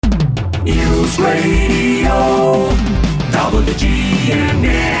News Radio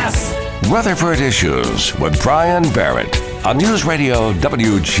WGNS. Rutherford Issues with Brian Barrett on News Radio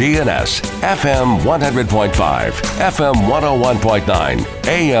WGNS, FM 100.5, FM 101.9,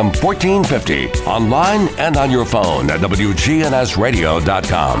 AM 1450, online and on your phone at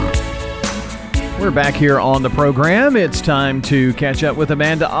WGNSradio.com. We're back here on the program. It's time to catch up with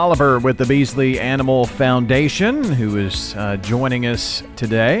Amanda Oliver with the Beasley Animal Foundation, who is joining us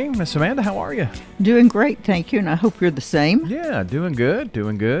today. Miss Amanda, how are you? Doing great, thank you, and I hope you're the same. Yeah, doing good,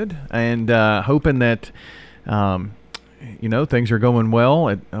 and hoping that, things are going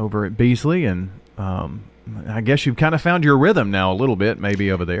well over at Beasley, and I guess you've kind of found your rhythm now a little bit, maybe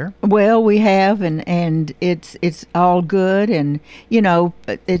over there. Well, we have, and it's all good, and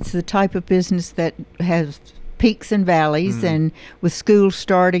it's the type of business that has peaks and valleys, and with school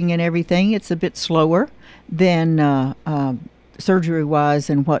starting and everything, it's a bit slower than surgery-wise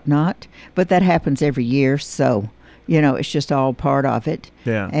and whatnot, but that happens every year, so it's just all part of it.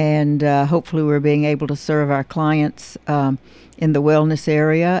 Yeah. And hopefully we're being able to serve our clients in the wellness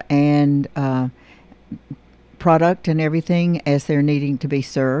area and product and everything as they're needing to be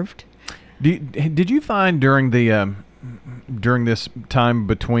served. Did you find during this time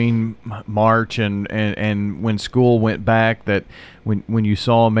between March and when school went back that when you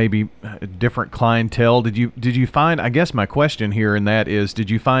saw maybe a different clientele, did you find, I guess my question here in that is, did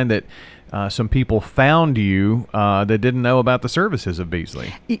you find that some people found you that didn't know about the services of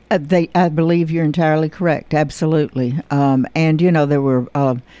Beasley? I believe you're entirely correct. Absolutely. And there were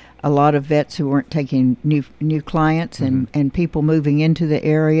a lot of vets who weren't taking new clients and people moving into the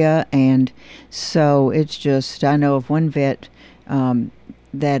area. And so it's just, I know of one vet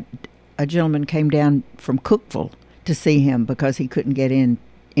that a gentleman came down from Cookeville to see him because he couldn't get in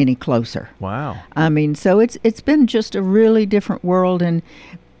any closer. Wow. I mean, so it's been just a really different world and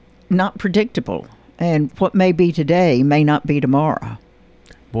not predictable. And what may be today may not be tomorrow.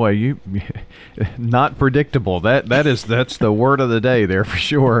 Boy, you not predictable. That's the word of the day there for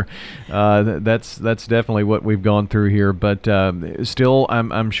sure. That's definitely what we've gone through here. But still,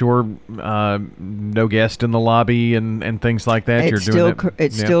 I'm sure no guest in the lobby and things like that. It's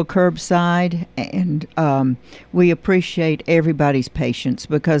still curbside, and we appreciate everybody's patience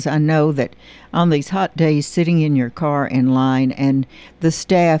because I know that on these hot days, sitting in your car in line, and the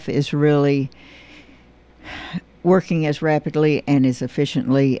staff is really working as rapidly and as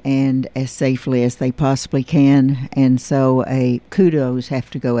efficiently and as safely as they possibly can, and so kudos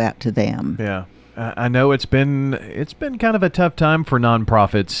have to go out to them. Yeah, I know it's been kind of a tough time for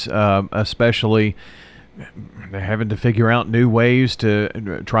nonprofits, especially they're having to figure out new ways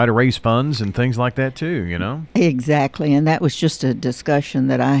to try to raise funds and things like that too. Exactly, and that was just a discussion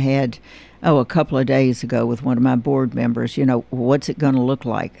that I had a couple of days ago with one of my board members. What's it going to look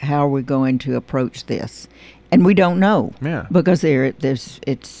like? How are we going to approach this? And we don't know, because there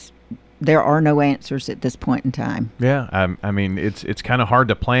are no answers at this point in time. Yeah, I mean, it's kind of hard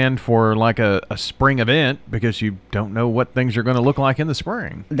to plan for like a spring event because you don't know what things are going to look like in the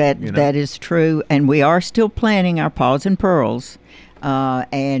spring. That is true, and we are still planning our Paws and Pearls,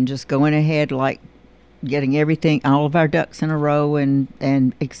 and just going ahead like getting everything, all of our ducks in a row,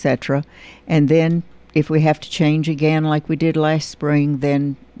 and etc. And then if we have to change again like we did last spring,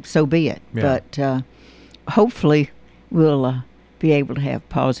 then so be it. Yeah. But hopefully we'll be able to have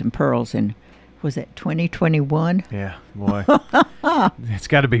Paws and Pearls in, was that 2021? Yeah, boy. It's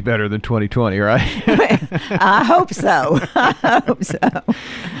got to be better than 2020, right? I hope so.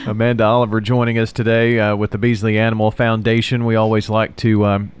 Amanda Oliver joining us today with the Beasley Animal Foundation. We always like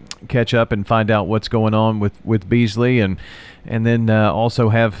to catch up and find out what's going on with Beasley, and then also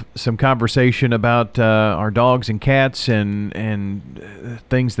have some conversation about our dogs and cats and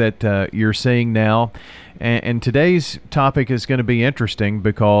things that you're seeing now. And today's topic is going to be interesting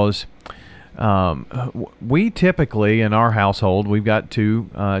because we typically, in our household, we've got two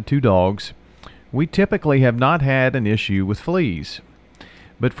dogs. We typically have not had an issue with fleas.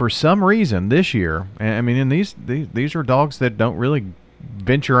 But for some reason this year, I mean, and these are dogs that don't really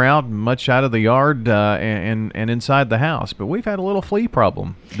venture out much out of the yard and inside the house, but we've had a little flea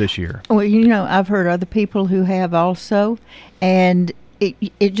problem this year. Well, I've heard other people who have also, and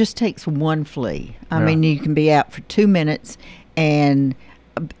it just takes one flea. I mean, you can be out for 2 minutes and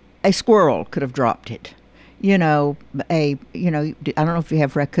a squirrel could have dropped it. I don't know if you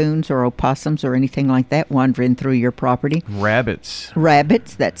have raccoons or opossums or anything like that wandering through your property. Rabbits,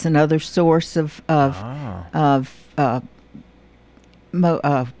 that's another source of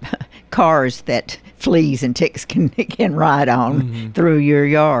cars that fleas and ticks can ride on through your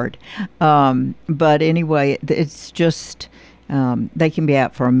yard. But anyway, it's just they can be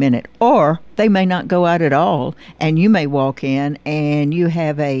out for a minute, or they may not go out at all, and you may walk in and you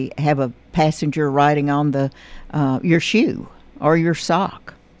have a passenger riding on your shoe or your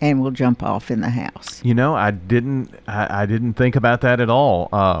sock, and will jump off in the house. I didn't think about that at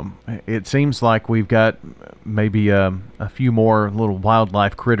all. It seems like we've got maybe a few more little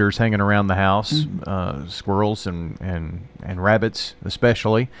wildlife critters hanging around the house, squirrels and rabbits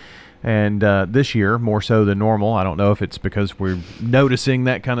especially. And this year, more so than normal. I don't know if it's because we're noticing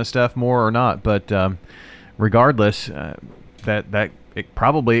that kind of stuff more or not, but regardless, that it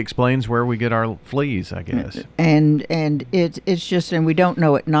probably explains where we get our fleas, I guess. And it's just, and we don't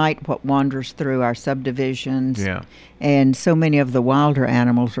know at night what wanders through our subdivisions. Yeah. And so many of the wilder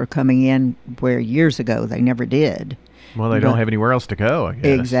animals are coming in where years ago they never did. Well, they don't have anywhere else to go, I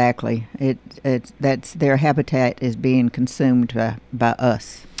guess. Exactly. That's their habitat is being consumed by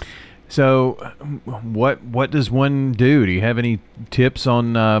us. So, what does one do? Do you have any tips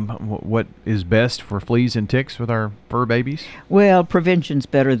on what is best for fleas and ticks with our fur babies? Well, prevention's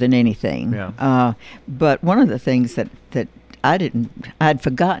better than anything. Yeah. But one of the things that I'd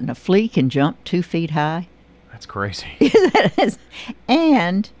forgotten, a flea can jump 2 feet high. That's crazy.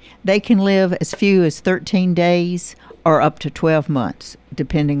 And they can live as few as 13 days or up to 12 months,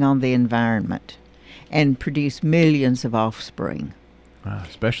 depending on the environment, and produce millions of offspring.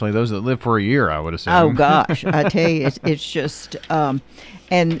 Especially those that live for a year, I would assume. Oh, gosh. I tell you, it's just... and,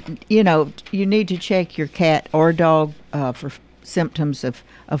 you need to check your cat or dog for symptoms of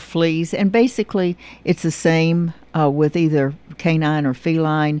fleas. And basically, it's the same with either canine or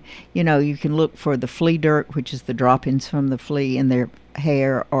feline. You can look for the flea dirt, which is the droppings from the flea in their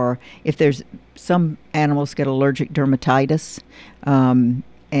hair, or if there's... Some animals get allergic dermatitis,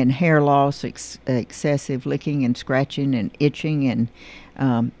 and hair loss, excessive licking and scratching and itching, and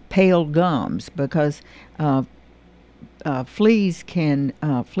pale gums, because fleas and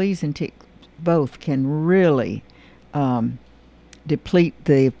ticks both can really deplete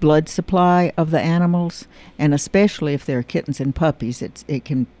the blood supply of the animals, and especially if they're kittens and puppies, it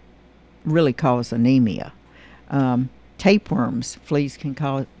can really cause anemia. Tapeworms, fleas can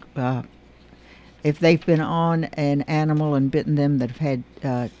cause. If they've been on an animal and bitten them that have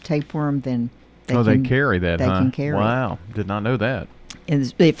had tapeworm, then they carry that. They can carry. Wow, did not know that.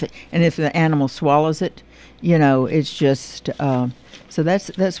 And if the animal swallows it, it's just so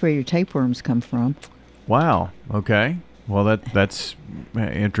that's where your tapeworms come from. Wow. Okay. Well, that's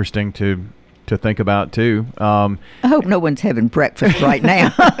interesting to think about too. I hope no one's having breakfast right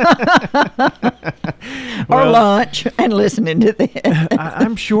now. Or lunch and listening to this.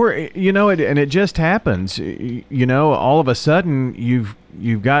 I'm sure, and it just happens. All of a sudden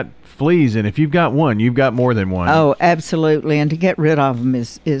you've got fleas, and if you've got one, you've got more than one. Oh, absolutely. And to get rid of them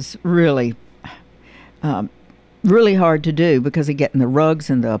is really, really hard to do because of getting the rugs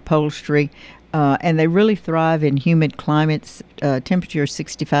and the upholstery. And they really thrive in humid climates, temperature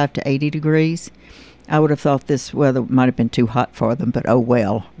 65 to 80 degrees. I would have thought this weather might have been too hot for them, but oh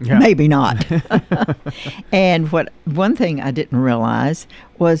well, yeah. Maybe not. And one thing I didn't realize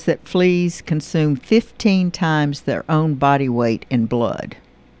was that fleas consume 15 times their own body weight in blood.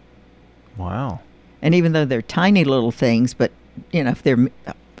 Wow. And even though they're tiny little things, but, if there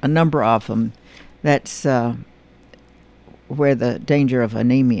are a number of them, that's... where the danger of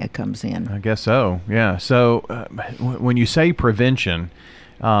anemia comes in. I guess so. Yeah. So when you say prevention,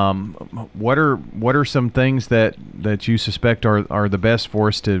 what are some things that you suspect are the best for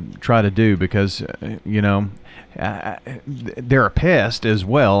us to try to do? Because they're a pest as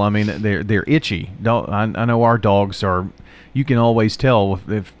well. I mean, they're itchy. I know our dogs are. You can always tell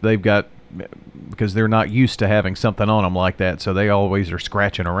if they've got, because they're not used to having something on them like that, so they always are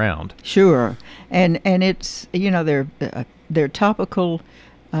scratching around. Sure, and it's they're topical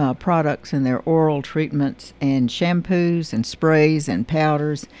products and their oral treatments and shampoos and sprays and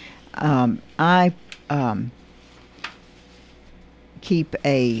powders. I keep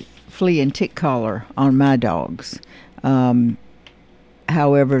a flea and tick collar on my dogs.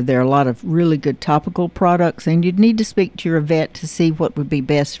 However, there are a lot of really good topical products, and you'd need to speak to your vet to see what would be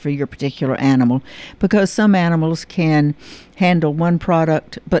best for your particular animal, because some animals can handle one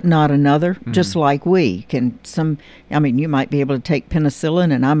product but not another, just like we can. You might be able to take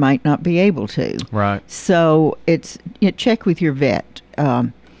penicillin, and I might not be able to. Right. So check with your vet,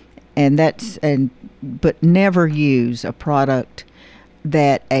 but never use a product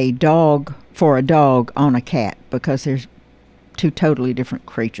for a dog on a cat, because there's two totally different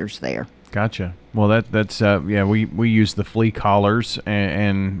creatures there. Gotcha. Well, that's we use the flea collars,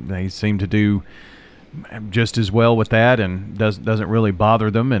 and they seem to do just as well with that, and doesn't really bother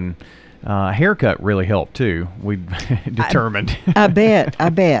them. And Haircut really helped too. We determined. I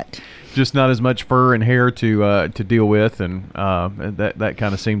bet. Just not as much fur and hair to deal with, and that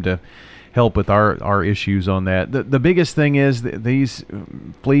kind of seemed to help with our issues on that. The biggest thing is these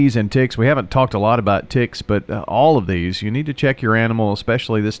fleas and ticks. We haven't talked a lot about ticks, but all of these, you need to check your animal,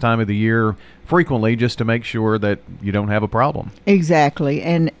 especially this time of the year, frequently, just to make sure that you don't have a problem. Exactly,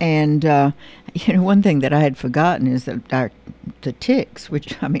 and one thing that I had forgotten is that the ticks,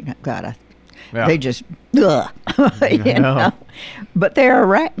 which they just you know. But they're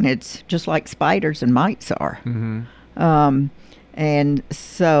arachnids, just like spiders and mites are. Mm-hmm. And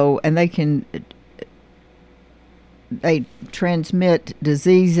they transmit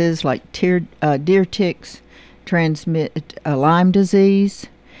diseases like deer ticks transmit Lyme disease.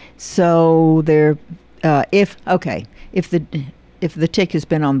 So they're if the tick has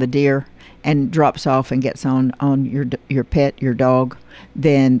been on the deer and drops off and gets on your pet, your dog,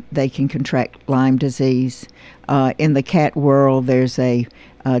 then they can contract Lyme disease. In the cat world, there's a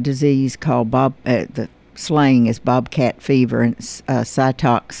disease called the slang is bobcat fever, and it's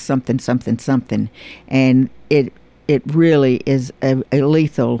cytox something, and it really is a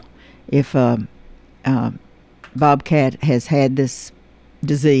lethal if bobcat has had this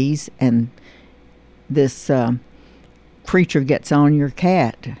disease and this creature gets on your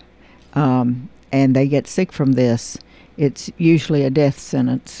cat, and they get sick from this. It's usually a death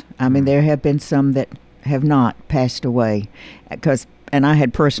sentence. I mean, there have been some that have not passed away, and I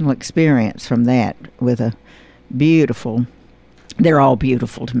had personal experience from that with a beautiful. They're all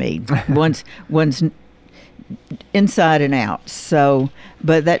beautiful to me. One's inside and out. So,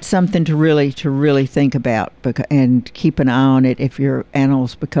 but that's something to really think about, and keep an eye on it. If your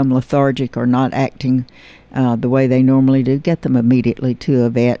animals become lethargic or not acting the way they normally do, get them immediately to a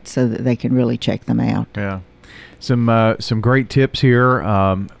vet so that they can really check them out. Yeah. Some great tips here.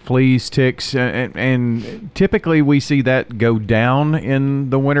 Fleas, ticks, and typically we see that go down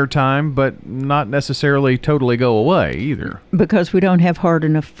in the wintertime, but not necessarily totally go away either. Because we don't have hard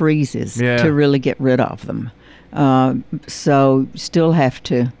enough freezes to really get rid of them. So still have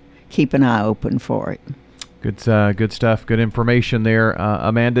to keep an eye open for it. Good stuff. Good information there,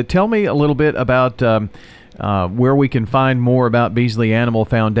 Amanda. Tell me a little bit about where we can find more about Beasley Animal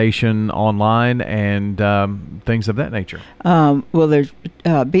Foundation online and things of that nature. Well, there's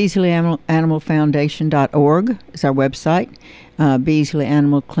BeasleyAnimalFoundation.org is our website.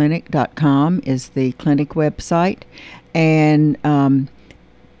 BeasleyAnimalClinic.com is the clinic website. And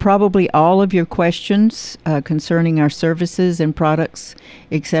probably all of your questions concerning our services and products,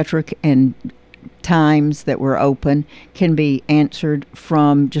 etc., and times that we're open can be answered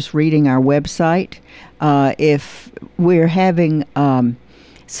from just reading our website. If we're having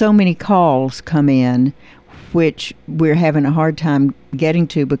so many calls come in, which we're having a hard time getting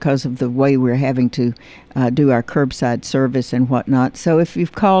to because of the way we're having to do our curbside service and whatnot. So if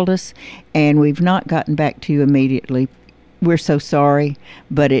you've called us and we've not gotten back to you immediately, we're so sorry,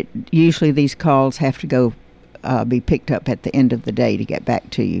 but usually these calls have to go be picked up at the end of the day to get back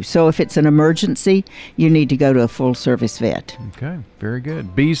to you. So if it's an emergency, you need to go to a full-service vet. Okay, very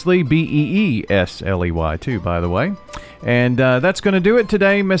good. Beasley, Beesley, too, by the way. And that's going to do it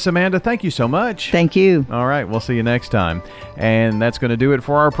today, Miss Amanda. Thank you so much. Thank you. All right, we'll see you next time. And that's going to do it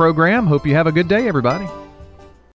for our program. Hope you have a good day, everybody.